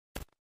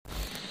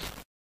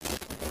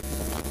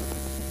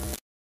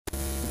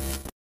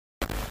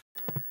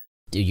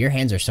Dude, your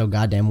hands are so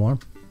goddamn warm.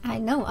 I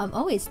know, I'm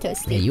always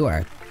toasty. Yeah, you are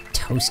a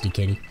toasty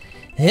kitty.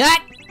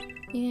 What?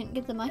 You didn't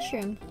get the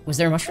mushroom. Was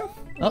there a mushroom?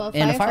 Well, oh,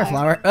 and a fire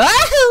flower.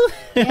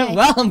 Yeah.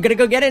 Well, I'm gonna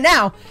go get it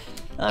now.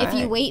 If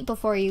you wait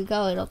before you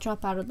go, it'll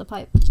drop out of the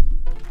pipe.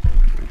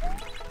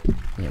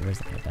 Yeah, where's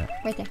the pipe at?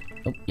 Right there.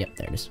 Oh, yep,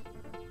 there it is.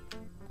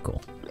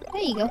 Cool.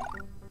 There you go.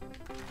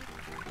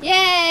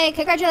 Yay!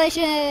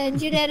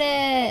 Congratulations! You did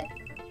it!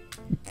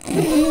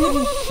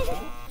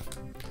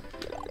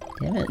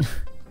 Damn it.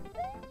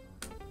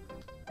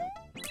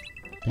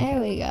 There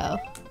we go.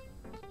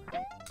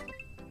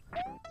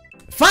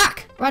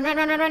 Fuck! Run, run,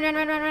 run, run, run, run,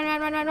 run, run,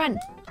 run, run, run, run.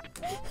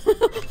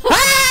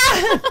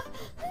 Ah!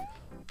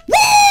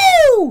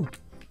 Woo!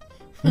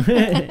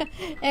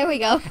 There we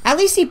go. At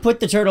least he put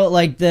the turtle,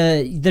 like,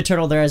 the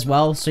turtle there as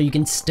well, so you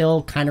can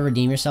still kind of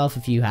redeem yourself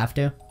if you have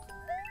to.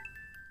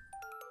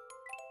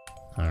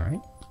 Alright.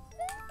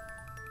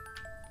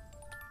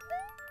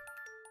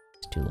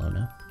 It's too low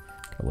now.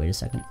 Gotta wait a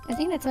second. I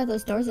think that's why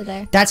those doors are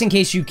there. That's in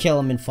case you kill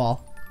him and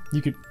fall.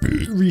 You could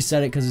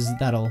reset it, because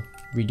that'll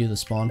redo the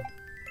spawn.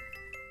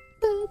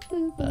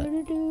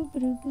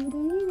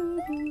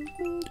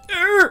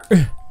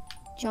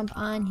 Jump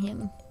on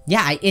him.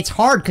 Yeah, it's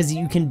hard because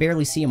you can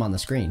barely see him on the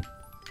screen.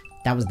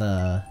 That was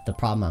the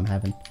problem I'm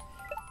having.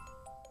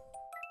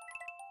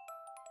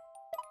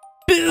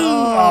 Boom!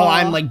 Oh,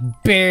 I'm like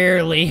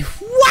barely.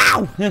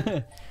 Wow!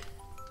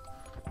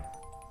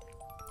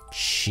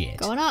 Shit.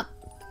 Going up.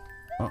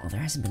 Oh, there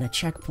hasn't been a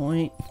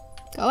checkpoint.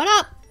 Going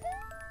up.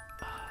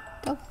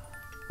 Go.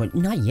 Wait,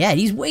 not yet.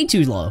 He's way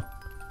too low.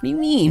 What do you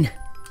mean?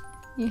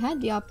 You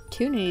had the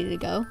opportunity to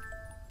go.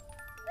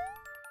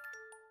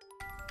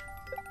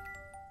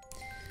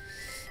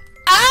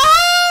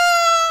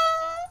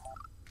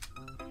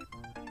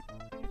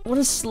 What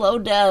a slow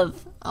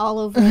death. All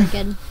over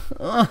again.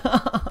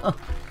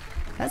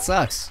 That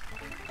sucks.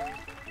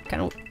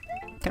 Kind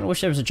of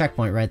wish there was a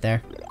checkpoint right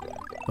there.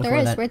 There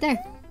is, right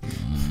there.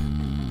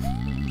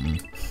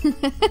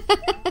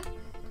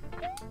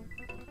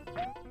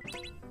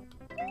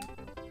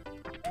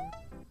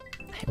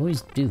 I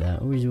always do that.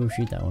 I always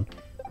overshoot that one.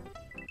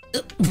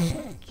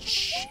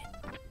 Shit.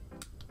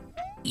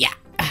 Yeah.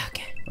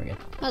 Okay, we're good.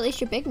 Well, at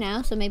least you're big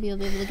now, so maybe you'll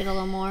be able to get a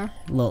little more.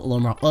 A little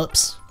more.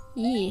 Oops.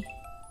 Yeah.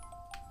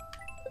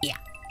 Yeah.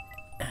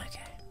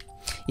 Okay.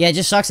 Yeah, it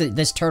just sucks that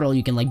this turtle,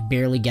 you can like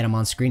barely get him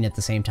on screen at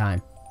the same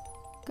time.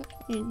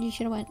 You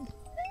should have went.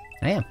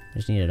 I am. I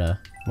just needed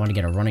want to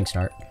get a running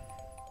start.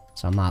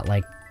 So I'm not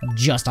like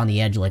just on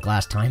the edge like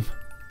last time.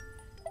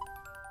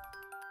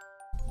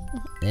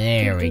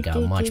 There we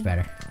go. Much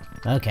better.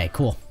 Okay,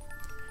 cool.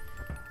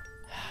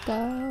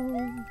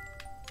 Go.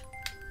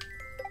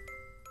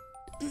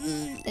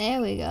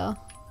 There we go.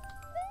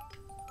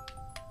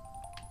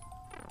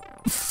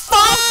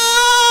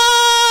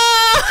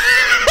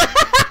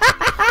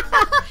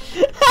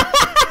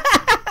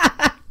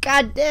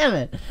 God damn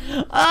it.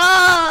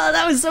 Oh,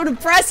 that was so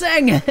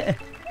depressing.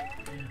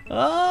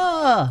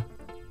 Oh.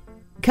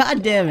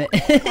 God damn it.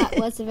 That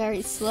was a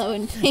very slow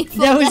and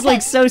painful That was death.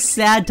 like so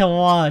sad to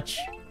watch.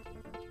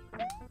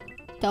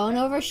 Don't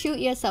overshoot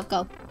yourself.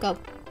 Go. Go.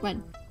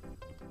 Run.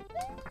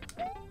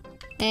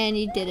 And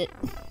you did it.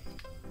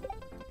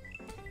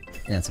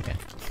 That's okay.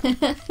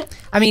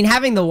 I mean,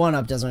 having the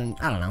 1-up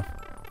doesn't... I don't know.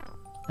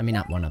 I mean,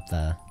 not 1-up,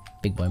 the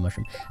big boy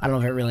mushroom. I don't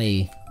know if it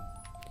really...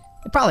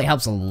 It probably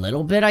helps a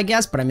little bit, I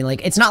guess, but I mean,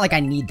 like, it's not like I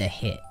need the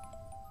hit.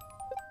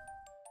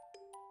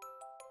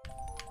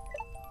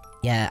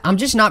 Yeah, I'm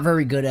just not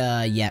very good,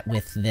 yet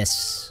with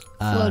this...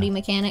 Floaty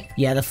mechanic.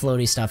 Yeah, the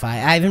floaty stuff. I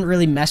haven't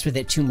really messed with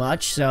it too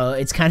much, so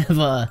it's kind of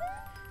a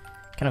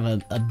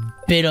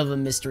bit of a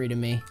mystery to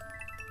me.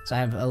 So I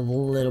have a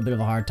little bit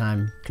of a hard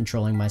time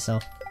controlling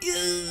myself.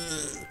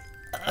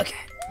 Okay.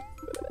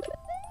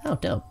 Oh,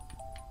 dope.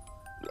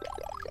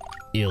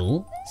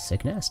 Ill,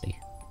 sick, nasty.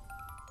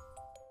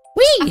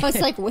 Whee! I was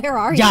like, where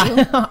are you?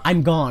 Yeah,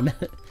 I'm gone.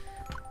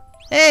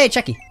 Hey,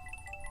 Chucky.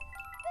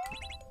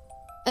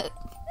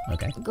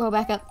 Okay. Go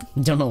back up.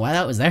 Don't know why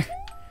that was there.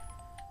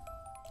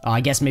 Oh, I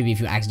guess maybe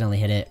if you accidentally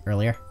hit it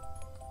earlier.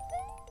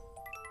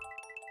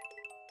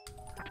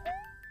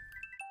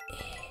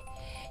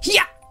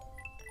 Yeah!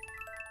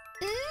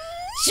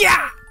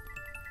 Yeah!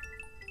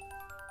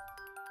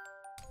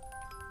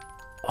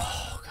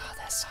 Oh, God,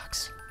 that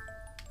sucks.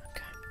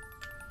 Okay.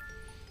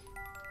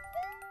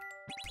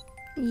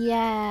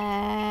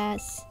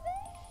 Yes.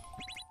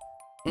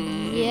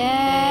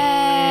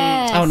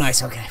 Yes. Oh,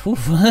 nice, okay.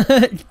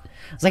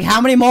 It's like,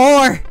 how many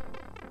more?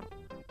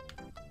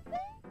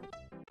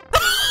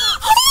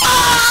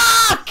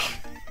 Fuck!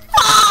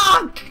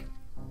 Fuck!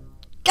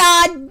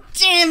 God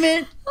damn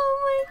it!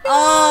 Oh my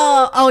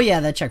god. Oh, yeah,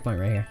 that checkpoint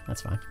right here.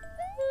 That's fine.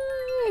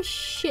 Oh,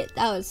 shit,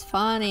 that was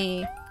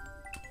funny.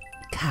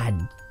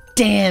 God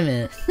damn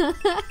it.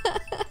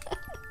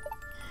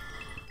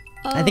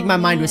 I think my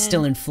mind was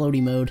still in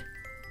floaty mode.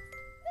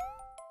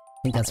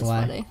 I think that's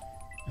why. Funny.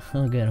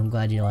 Oh, good. I'm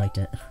glad you liked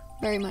it.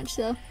 Very much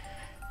so.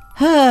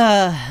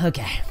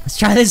 Okay, let's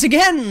try this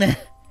again.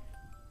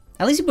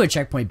 At least you put a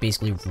checkpoint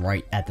basically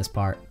right at this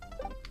part.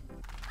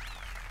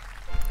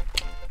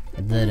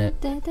 I did it.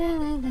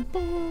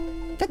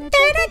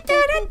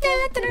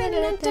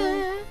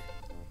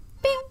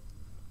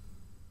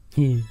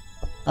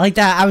 I like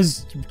that. I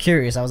was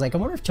curious. I was like, I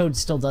wonder if Toad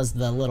still does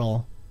the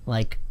little,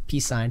 like,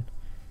 peace sign.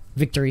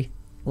 Victory.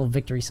 Little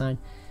victory sign.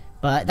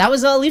 But that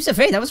was Leaps of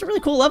Faith. That was a really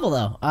cool level,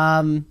 though.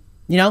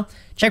 You know,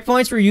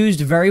 checkpoints were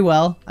used very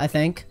well, I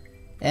think.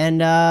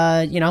 And,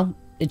 you know,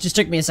 it just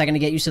took me a second to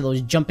get used to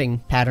those jumping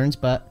patterns,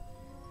 but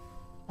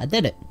I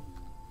did it.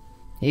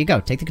 Here you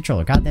go. Take the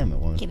controller. God damn it,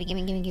 woman. Gimme.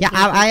 Yeah,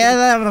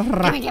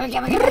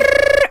 Gimme.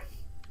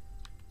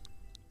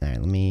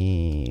 Alright, let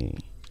me...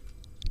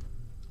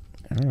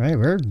 Alright,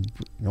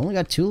 we only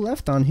got 2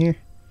 left on here.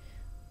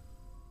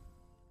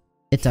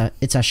 It's a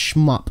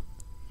shmup.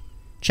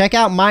 Check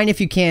out mine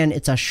if you can.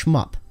 It's a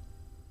shmup.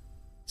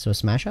 So a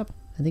smash up,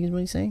 I think is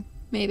what he's saying.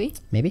 Maybe.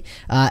 Maybe.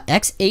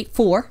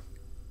 X84.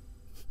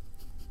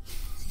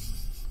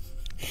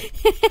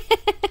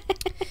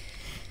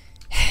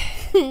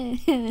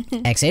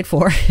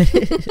 X84.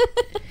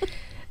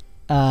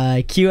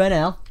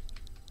 QNL.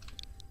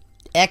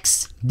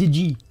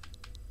 XDG.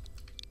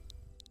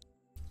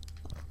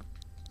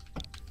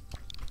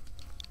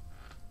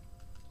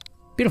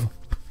 Beautiful.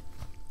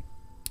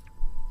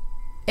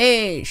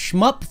 Hey,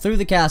 shmup through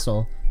the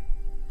castle.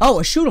 Oh,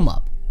 a shoot 'em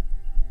up.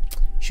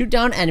 Shoot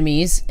down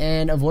enemies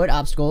and avoid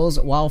obstacles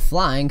while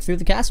flying through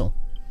the castle.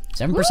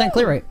 7%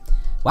 clear rate.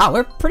 Wow,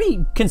 we're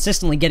pretty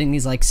consistently getting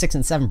these like 6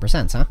 and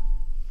 7%, huh?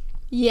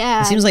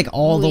 Yeah. It seems like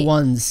all the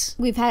ones.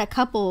 We've had a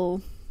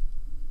couple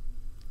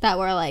that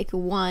were like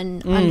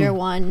under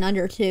 1,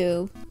 under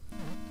 2.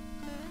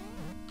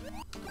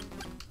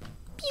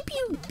 Pew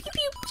pew pew pew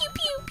pew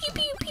pew pew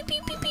pew pew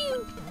pew pew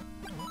pew.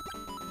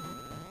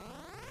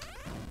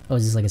 Oh,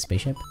 is this like a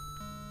spaceship?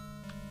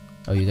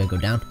 Oh, you gotta go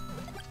down.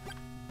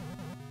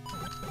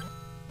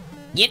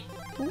 Yep.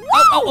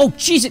 Oh,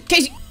 Jesus,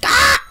 Casey!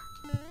 Ah!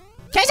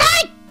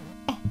 Casey!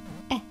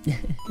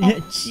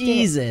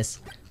 Jesus.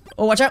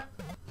 Oh, watch out.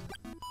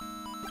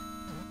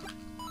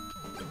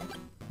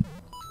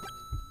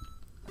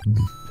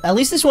 At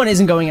least this one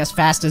isn't going as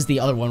fast as the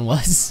other one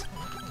was.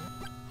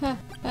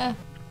 That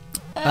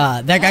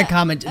guy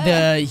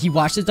commented, he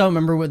watched it though,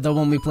 remember with the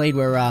one we played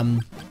where,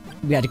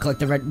 we had to collect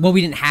the red, well,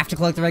 we didn't have to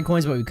collect the red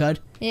coins, but we could.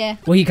 Yeah.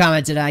 Well, he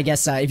commented, I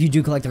guess, if you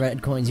do collect the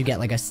red coins, you get,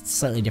 like, a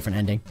slightly different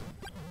ending.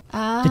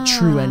 The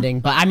true ending.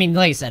 But, I mean,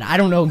 like I said, I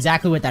don't know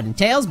exactly what that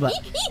entails, but...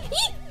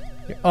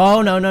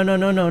 Oh, no.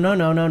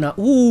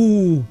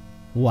 Ooh.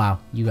 Wow,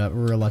 you got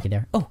real lucky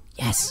there. Oh,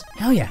 yes.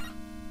 Hell yeah.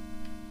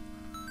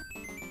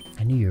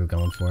 I knew you were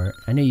going for it.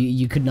 I knew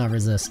you could not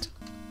resist.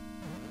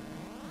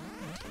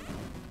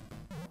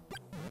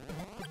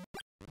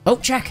 Oh,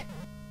 check.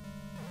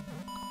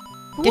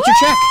 Get your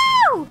check.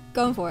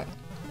 Going for it.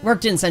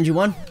 Work didn't send you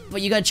one,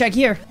 but you got a check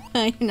here.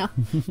 I know.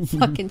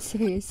 Fucking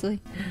seriously.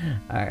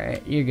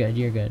 Alright, you're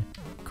good.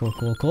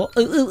 Cool.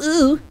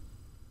 Ooh.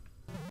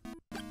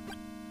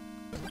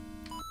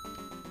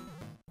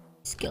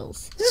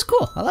 Skills. This is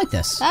cool. I like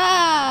this.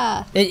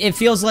 Ah! It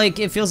feels like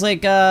I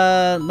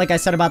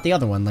said about the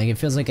other one. Like, it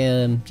feels like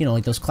you know,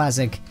 like those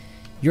classic,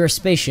 you're a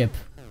spaceship,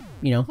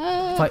 you know,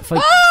 fight.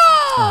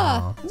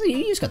 Ah! Oh,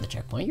 you just got the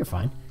checkpoint. You're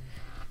fine.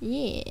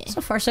 Yeah.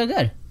 So far, so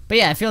good. But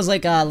yeah, it feels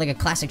like a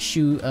classic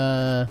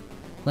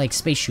like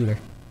space shooter.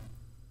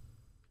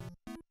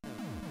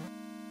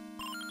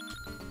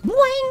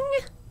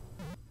 Boing!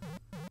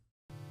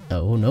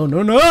 Oh,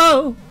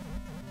 no!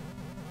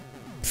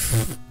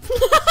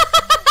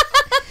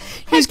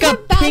 He's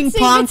got ping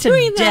pong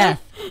to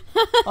death.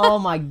 Oh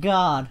my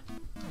god.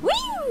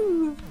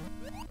 Woo!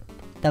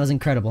 That was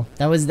incredible.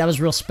 That was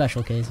real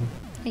special, Casey.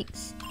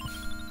 Thanks.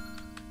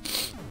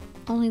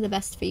 Only the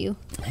best for you.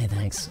 Hey,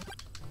 thanks.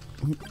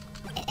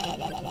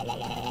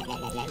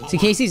 See,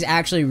 Casey's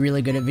actually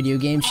really good at video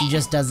games. She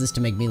just does this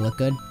to make me look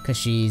good, because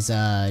she's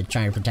trying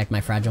to protect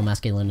my fragile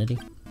masculinity.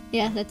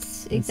 Yeah,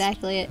 that's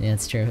exactly it. Yeah,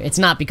 it's true. It's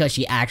not because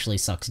she actually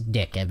sucks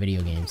dick at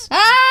video games.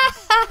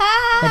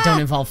 That don't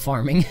involve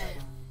farming.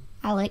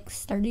 I like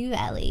Stardew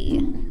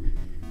Valley.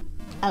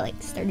 I like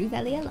Stardew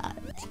Valley a lot.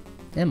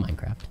 And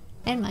Minecraft.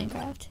 And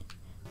Minecraft.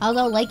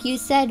 Although, like you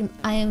said,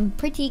 I am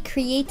pretty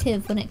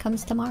creative when it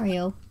comes to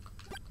Mario.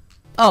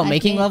 Oh,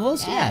 making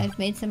levels? Yeah. I've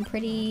made some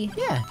pretty...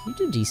 Yeah, you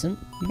do decent.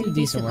 You do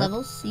decent work.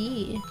 levels,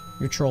 yeah.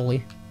 You're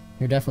trolly.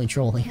 You're definitely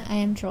trolly. I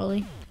am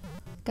trolly.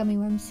 Gummy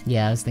worms.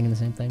 Yeah, I was thinking the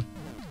same thing.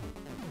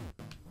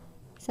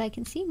 So I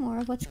can see more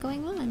of what's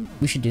going on.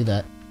 We should do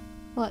that.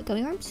 What,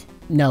 gummy worms?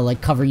 No,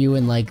 like cover you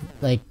in like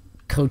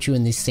coat you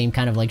in the same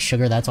kind of like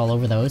sugar that's all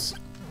over those.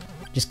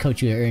 Just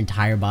coat your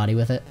entire body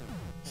with it.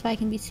 So I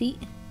can be sweet?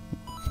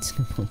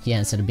 Yeah,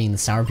 instead of being the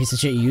sour piece of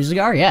shit you usually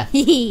are, yeah.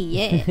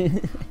 Yeah.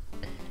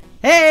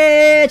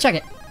 Hey, check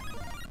it.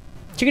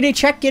 Chickadee,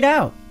 check it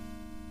out.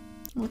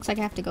 Looks like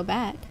I have to go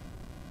back.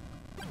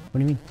 What do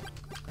you mean?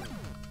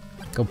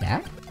 Go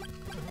back?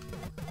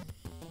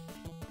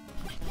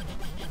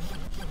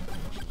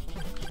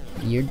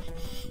 You're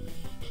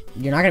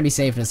not gonna be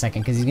safe in a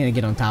second because he's gonna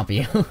get on top of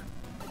you.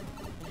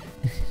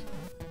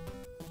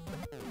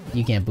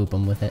 You can't boop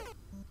him with it.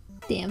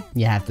 Damn.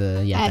 You have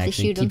to I have to actually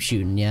shoot him. keep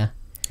shooting, yeah.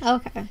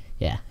 Okay.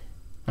 Yeah.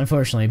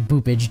 Unfortunately,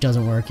 boopage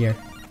doesn't work here.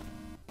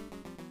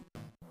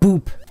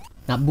 Boop,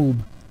 not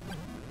boob.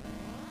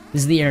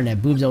 This is the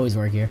internet. Boobs always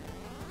work here.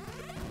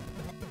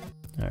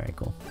 Alright,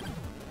 cool.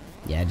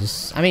 Yeah,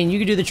 just... I mean, you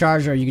could do the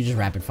charge or you could just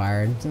rapid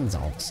fire. It's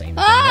all the same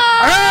thing.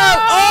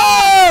 Oh!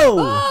 Oh!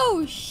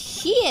 Oh,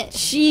 shit!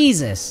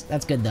 Jesus!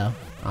 That's good, though,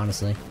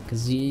 honestly.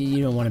 Because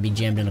you don't want to be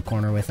jammed in a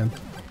corner with him.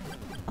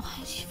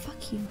 Oh,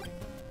 fuck you.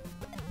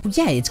 Well,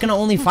 yeah, it's gonna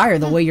only fire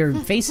the way you're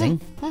facing.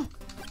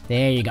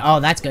 There you go. Oh,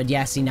 that's good.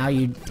 Yeah, see, now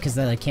you... Because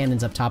the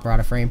cannons up top are out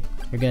of frame.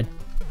 You're good.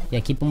 Yeah,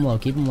 keep them low.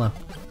 Keep them low.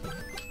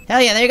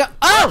 Hell yeah, there you go.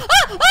 Oh!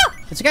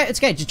 It's okay. It's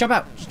okay. Just jump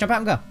out. Just jump out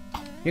and go.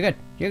 You're good.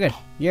 You're good.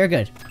 You're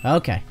good.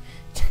 Okay.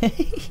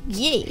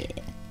 Yeah.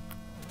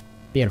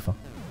 Beautiful.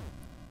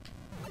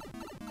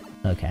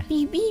 Okay.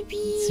 Beep, beep, beep.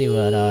 Let's see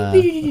what,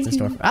 what's in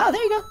store for... Oh,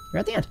 there you go. You're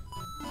at the end.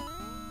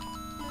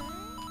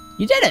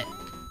 You did it!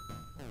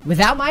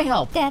 Without my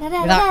help.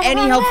 Without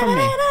any help from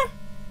me.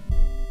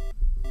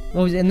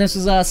 What was, and this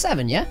was,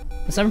 7, yeah?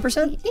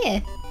 7%?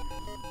 Yeah.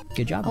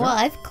 Good job, bro. Well,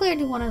 I've cleared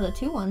one of the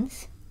 2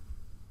 ones.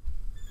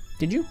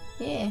 Did you?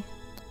 Yeah.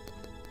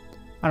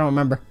 I don't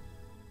remember.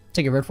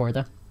 Take your word for it,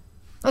 though.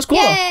 That was cool.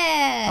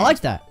 Yeah! I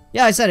liked that.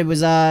 Yeah, I said it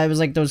was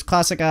like those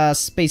classic,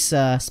 space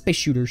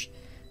shooters.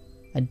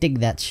 I dig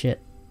that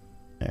shit.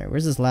 Alright,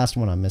 where's this last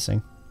one I'm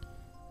missing?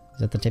 Is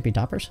that the tippy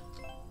toppers?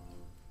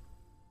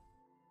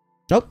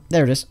 Nope,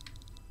 there it is.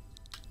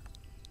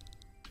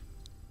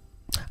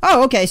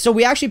 Oh, okay, so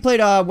we actually played,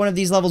 one of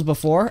these levels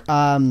before,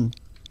 by,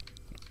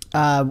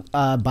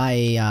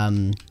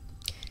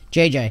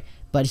 JJ.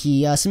 But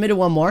he, submitted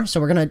one more, so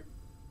we're gonna...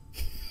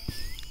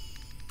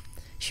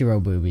 She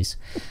wrote boobies.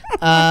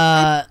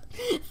 But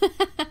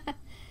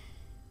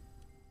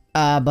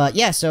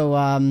yeah,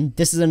 so,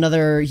 this is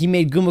another... He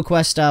made Goomba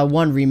Quest,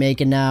 1 remake,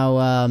 and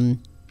now,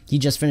 he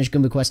just finished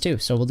Goomba Quest 2,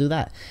 so we'll do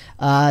that.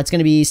 It's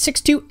gonna be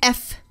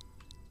 62F.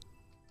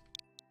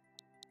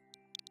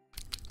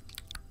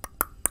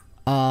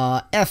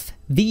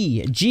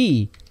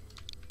 FVG.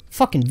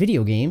 Fucking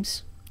video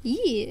games.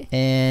 Yeah.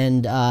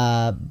 And,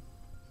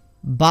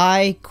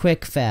 buy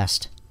quick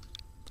fast.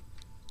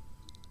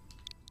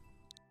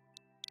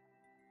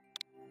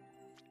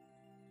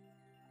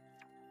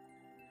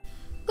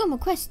 Goomba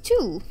Quest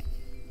 2.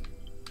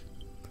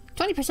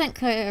 20%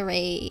 clear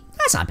rate.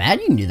 That's not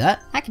bad. You can do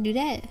that. I can do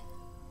that.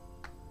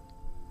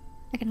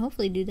 I can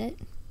hopefully do that.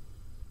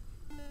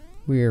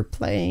 We're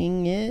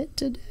playing it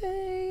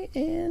today,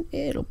 and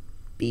it'll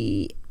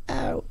be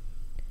out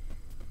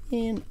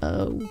in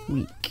a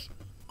week.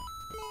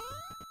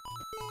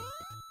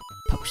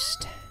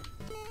 Post.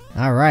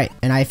 Alright,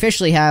 and I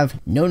officially have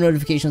no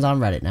notifications on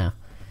Reddit now.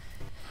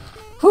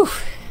 Whew.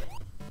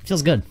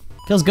 Feels good.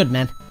 Feels good,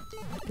 man.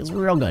 Feels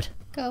real good.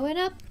 Going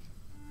up.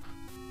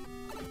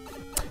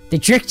 They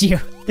tricked you.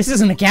 This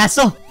isn't a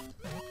castle.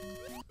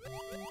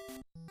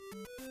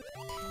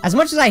 As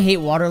much as I hate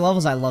water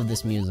levels, I love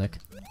this music.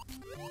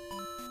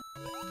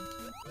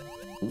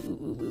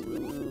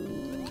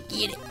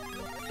 Get it.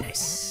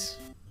 Nice.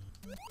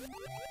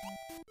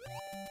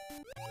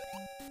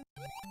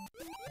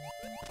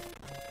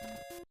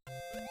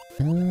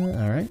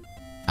 Alright.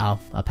 Oh,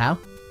 a pow?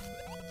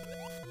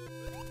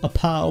 A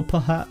pow,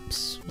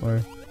 perhaps.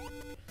 Or...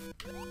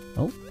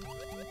 Oh.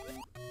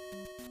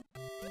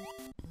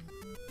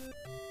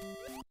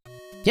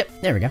 Yep,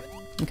 there we go.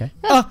 Okay.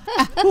 Boop!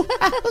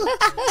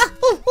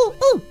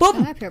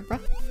 Come up here, bro.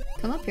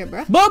 Come up here,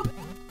 bro. Boop!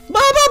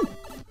 Boop! Boop!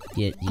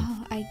 Yeah,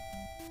 Oh,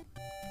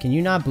 Can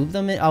you not boop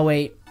them in? Oh,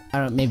 wait. I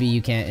don't... Maybe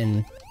you can't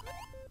in...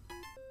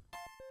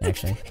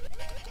 Actually.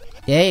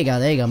 There you go,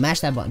 there you go.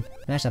 Mash that button.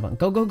 Mash that button.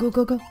 Go, go, go,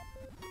 go, go.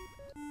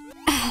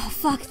 Oh,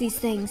 fuck these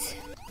things.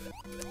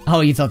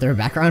 Oh, you thought they were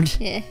background?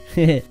 Yeah.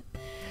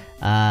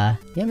 Yeah,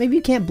 maybe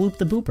you can't bloop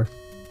the booper.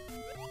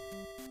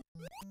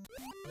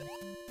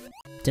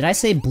 Did I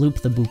say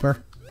bloop the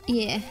booper?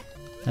 Yeah.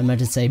 I meant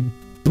to say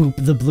boop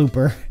the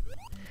blooper.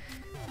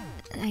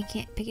 I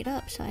can't pick it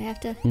up, so I have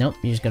to... Nope,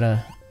 you just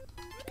gotta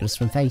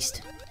swim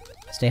faced.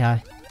 Stay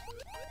high.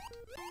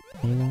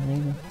 There you go, there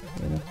you go,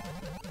 there you go.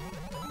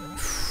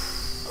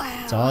 Wow.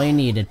 That's all you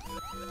needed.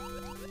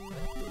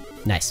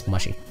 Nice,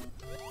 mushy.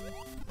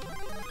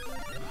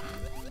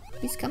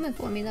 He's coming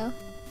for me, though.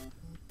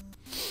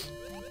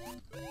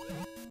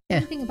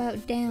 Yeah. Something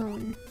about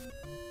down.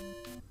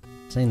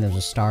 Saying there's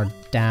a star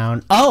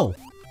down. Oh!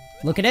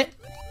 Look at it.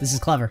 This is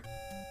clever.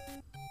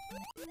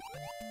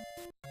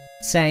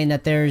 Saying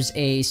that there's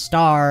a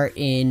star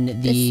in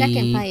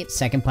the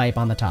second pipe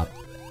on the top.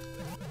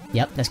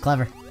 Yep, that's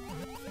clever.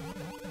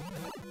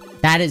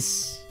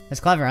 That's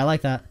clever. I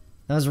like that.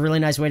 That was a really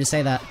nice way to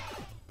say that.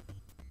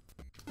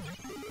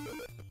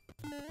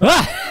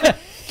 Ah!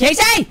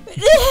 Casey!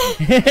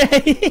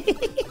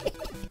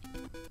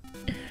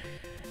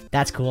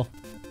 That's cool.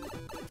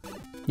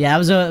 Yeah, it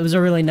was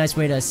a really nice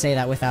way to say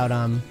that without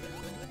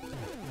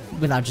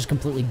just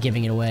completely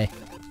giving it away.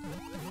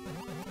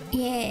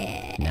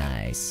 Yeah.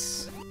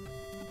 Nice.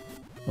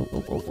 Oh,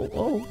 oh, oh, oh,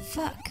 oh.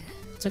 Fuck.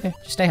 It's okay.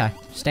 Just stay high.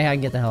 Just stay high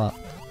and get the hell up.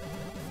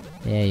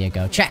 There you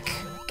go. Check.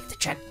 Get the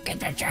check. Get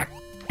the check.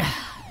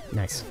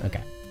 Nice.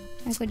 Okay.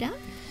 Can I go down?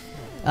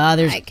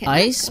 There's I cannot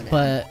ice, go down.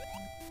 but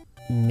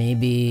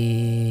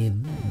maybe.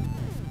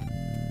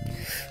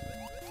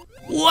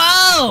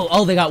 Whoa!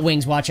 Oh, they got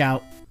wings. Watch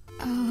out.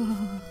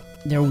 Oh.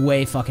 They're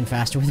way fucking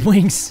faster with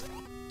wings.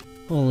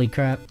 Holy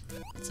crap.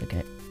 It's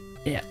okay.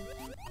 Yeah.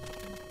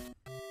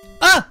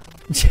 Ah!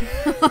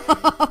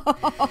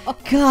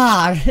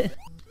 God.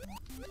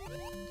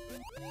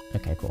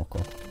 Okay, cool.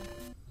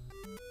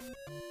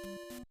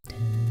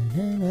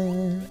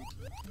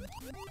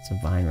 It's a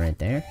vine right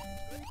there.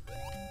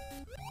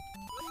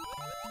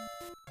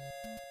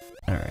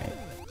 Alright.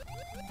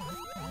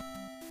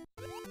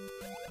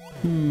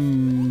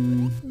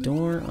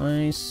 Door,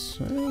 ice.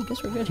 I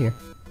guess we're good here.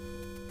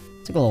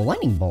 It's like a little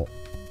lightning bolt.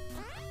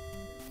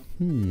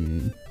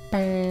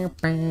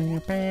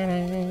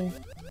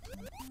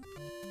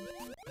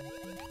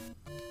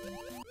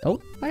 Oh.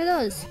 What are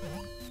those?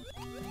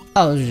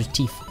 Oh, those are just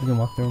teeth. You can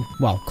walk through them.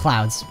 Well,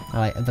 clouds.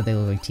 I thought they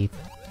look like teeth.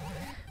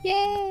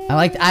 Yay!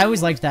 I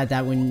always liked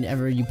that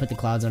whenever you put the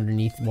clouds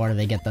underneath water,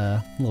 they get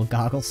the little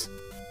goggles.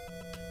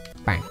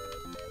 Bang.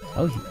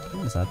 Oh,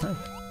 it's that time.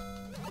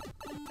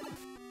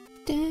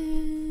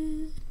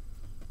 Dun.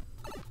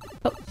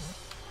 Oh.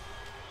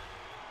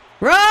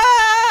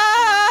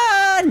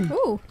 Run!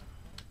 Ooh.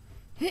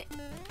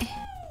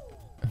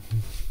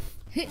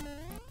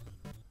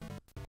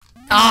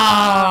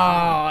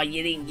 Oh,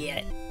 you didn't get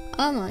it.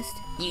 Almost.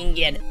 You didn't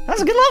get it.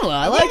 That's a good level.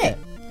 I like it.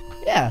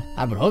 Yeah,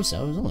 I would hope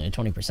so. It was only a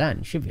 20%.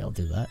 You should be able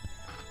to do that.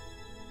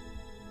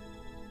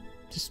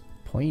 Just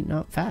pointing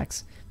out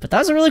facts. But that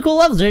was a really cool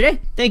level, JJ.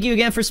 Thank you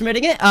again for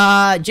submitting it.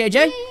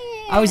 JJ,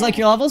 I always like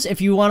your levels.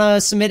 If you want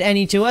to submit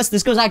any to us,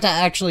 this goes out to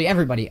actually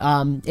everybody.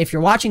 If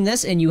you're watching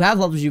this and you have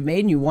levels you've made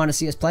and you want to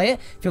see us play it,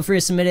 feel free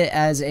to submit it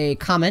as a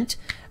comment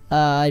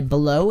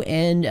below,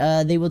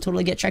 and they will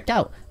totally get checked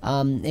out.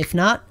 If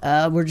not,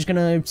 we're just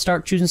gonna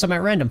start choosing some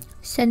at random.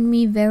 Send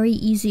me very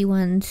easy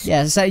ones.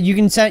 Yeah, so you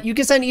can send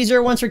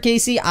easier ones for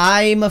Casey.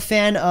 I'm a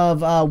fan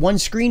of one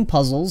screen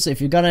puzzles.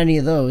 If you've got any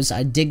of those,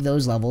 I dig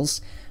those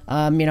levels.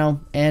 You know,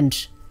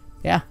 and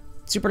yeah,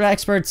 super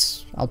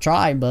experts. I'll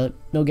try, but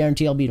no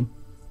guarantee I'll beat them.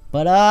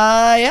 But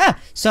yeah.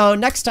 So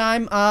next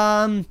time,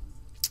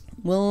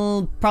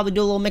 we'll probably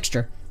do a little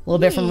mixture. A little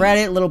bit from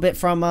Reddit, a little bit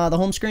from the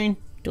home screen.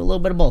 Do a little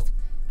bit of both.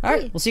 All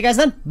right, we'll see you guys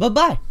then.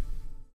 Bye-bye.